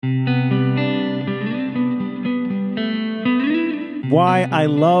Why I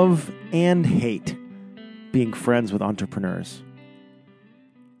love and hate being friends with entrepreneurs.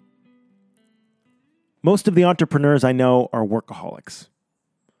 Most of the entrepreneurs I know are workaholics.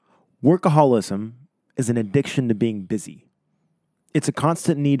 Workaholism is an addiction to being busy. It's a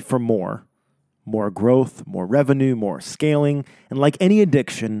constant need for more growth, more revenue, more scaling, and like any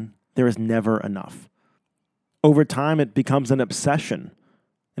addiction, there is never enough. Over time, it becomes an obsession,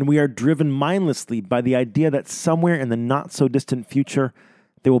 and we are driven mindlessly by the idea that somewhere in the not-so-distant future,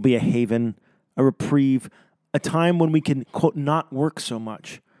 there will be a haven, a reprieve, a time when we can, quote, not work so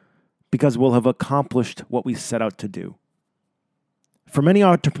much, because we'll have accomplished what we set out to do. For many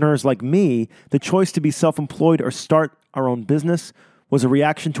entrepreneurs like me, the choice to be self-employed or start our own business was a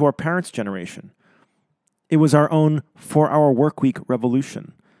reaction to our parents' generation. It was our own 4-hour workweek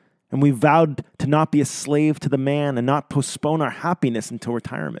revolution. And we vowed to not be a slave to the man and not postpone our happiness until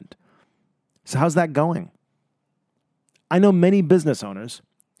retirement. So how's that going? I know many business owners,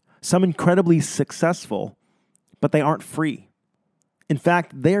 some incredibly successful, but they aren't free. In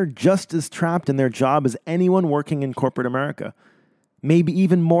fact, they're just as trapped in their job as anyone working in corporate America, maybe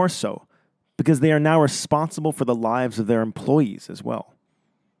even more so, because they are now responsible for the lives of their employees as well.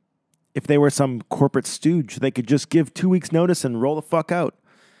 If they were some corporate stooge, they could just give 2 weeks' notice and roll the fuck out.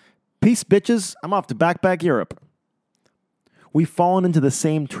 Peace, bitches. I'm off to backpack Europe. We've fallen into the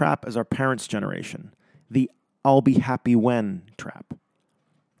same trap as our parents' generation, the I'll be happy when trap.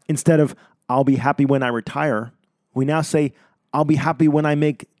 Instead of I'll be happy when I retire, we now say I'll be happy when I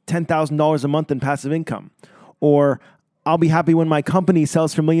make $10,000 a month in passive income, or I'll be happy when my company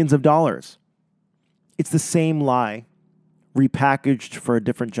sells for millions of dollars. It's the same lie, repackaged for a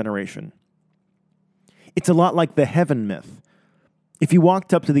different generation. It's a lot like the heaven myth. If you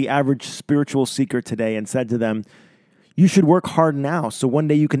walked up to the average spiritual seeker today and said to them, "You should work hard now so one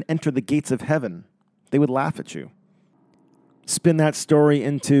day you can enter the gates of heaven," they would laugh at you. Spin that story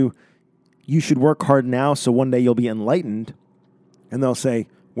into, "You should work hard now so one day you'll be enlightened," and they'll say,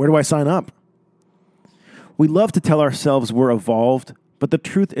 "Where do I sign up?" We love to tell ourselves we're evolved, but the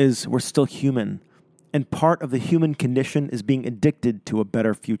truth is we're still human, and part of the human condition is being addicted to a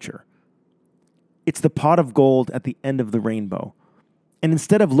better future. It's the pot of gold at the end of the rainbow. And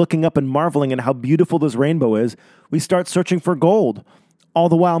instead of looking up and marveling at how beautiful this rainbow is, we start searching for gold, all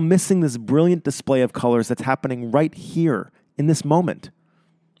the while missing this brilliant display of colors that's happening right here in this moment.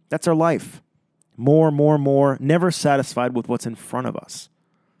 That's our life. More, never satisfied with what's in front of us.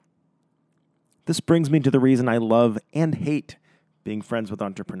 This brings me to the reason I love and hate being friends with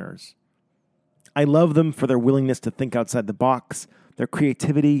entrepreneurs. I love them for their willingness to think outside the box, their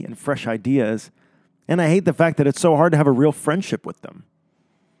creativity and fresh ideas, and I hate the fact that it's so hard to have a real friendship with them.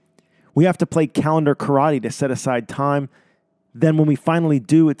 We have to play calendar karate to set aside time. Then when we finally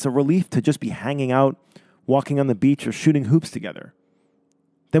do, it's a relief to just be hanging out, walking on the beach, or shooting hoops together.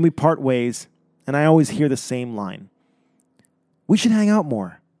 Then we part ways, and I always hear the same line. "We should hang out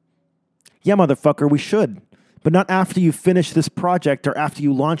more." Yeah, motherfucker, we should. But not after you finish this project or after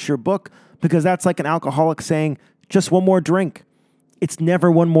you launch your book, because that's like an alcoholic saying, "Just one more drink." It's never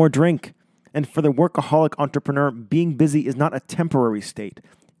one more drink. And for the workaholic entrepreneur, being busy is not a temporary state.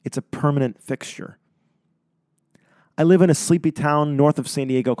 It's a permanent fixture. I live in a sleepy town north of San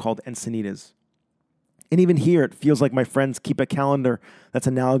Diego called Encinitas. And even here, it feels like my friends keep a calendar that's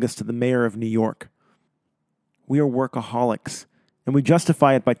analogous to the mayor of New York. We are workaholics, and we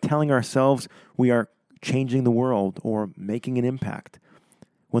justify it by telling ourselves we are changing the world or making an impact,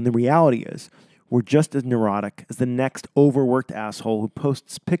 when the reality is we're just as neurotic as the next overworked asshole who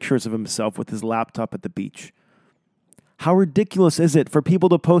posts pictures of himself with his laptop at the beach. How ridiculous is it for people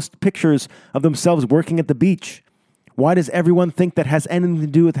to post pictures of themselves working at the beach? Why does everyone think that has anything to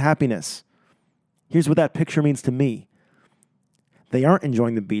do with happiness? Here's what that picture means to me. They aren't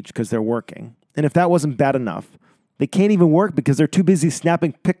enjoying the beach because they're working. And if that wasn't bad enough, they can't even work because they're too busy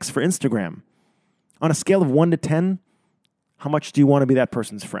snapping pics for Instagram. On a scale of 1 to 10, how much do you want to be that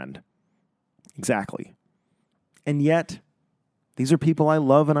person's friend? Exactly. And yet, these are people I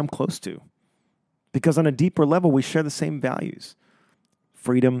love and I'm close to. Because on a deeper level, we share the same values.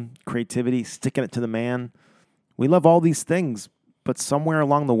 Freedom, creativity, sticking it to the man. We love all these things, but somewhere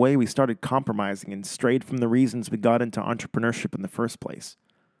along the way, we started compromising and strayed from the reasons we got into entrepreneurship in the first place.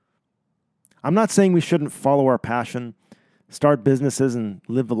 I'm not saying we shouldn't follow our passion, start businesses, and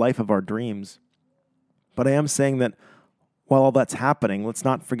live the life of our dreams. But I am saying that while all that's happening, let's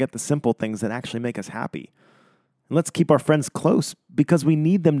not forget the simple things that actually make us happy. And let's keep our friends close because we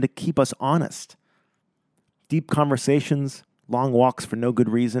need them to keep us honest. Deep conversations, long walks for no good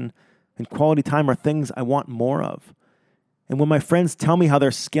reason, and quality time are things I want more of. And when my friends tell me how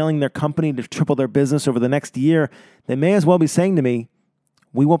they're scaling their company to triple their business over the next year, they may as well be saying to me,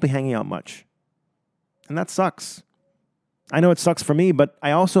 we won't be hanging out much. And that sucks. I know it sucks for me, but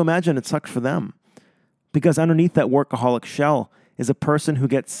I also imagine it sucks for them. Because underneath that workaholic shell is a person who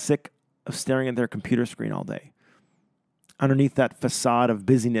gets sick of staring at their computer screen all day. Underneath that facade of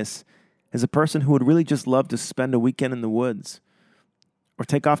busyness is a person who would really just love to spend a weekend in the woods or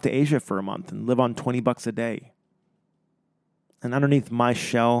take off to Asia for a month and live on $20 a day. And underneath my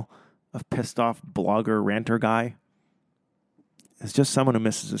shell of pissed off blogger ranter guy is just someone who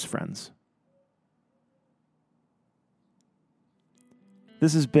misses his friends.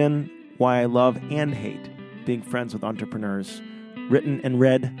 This has been Why I Love and Hate Being Friends with Entrepreneurs, written and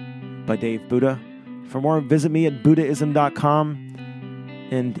read by Dave Buddha. For more, visit me at buddhism.com.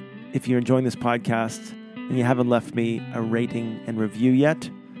 And if you're enjoying this podcast and you haven't left me a rating and review yet,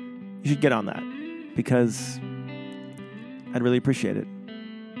 you should get on that because I'd really appreciate it.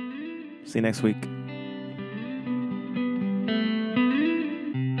 See you next week.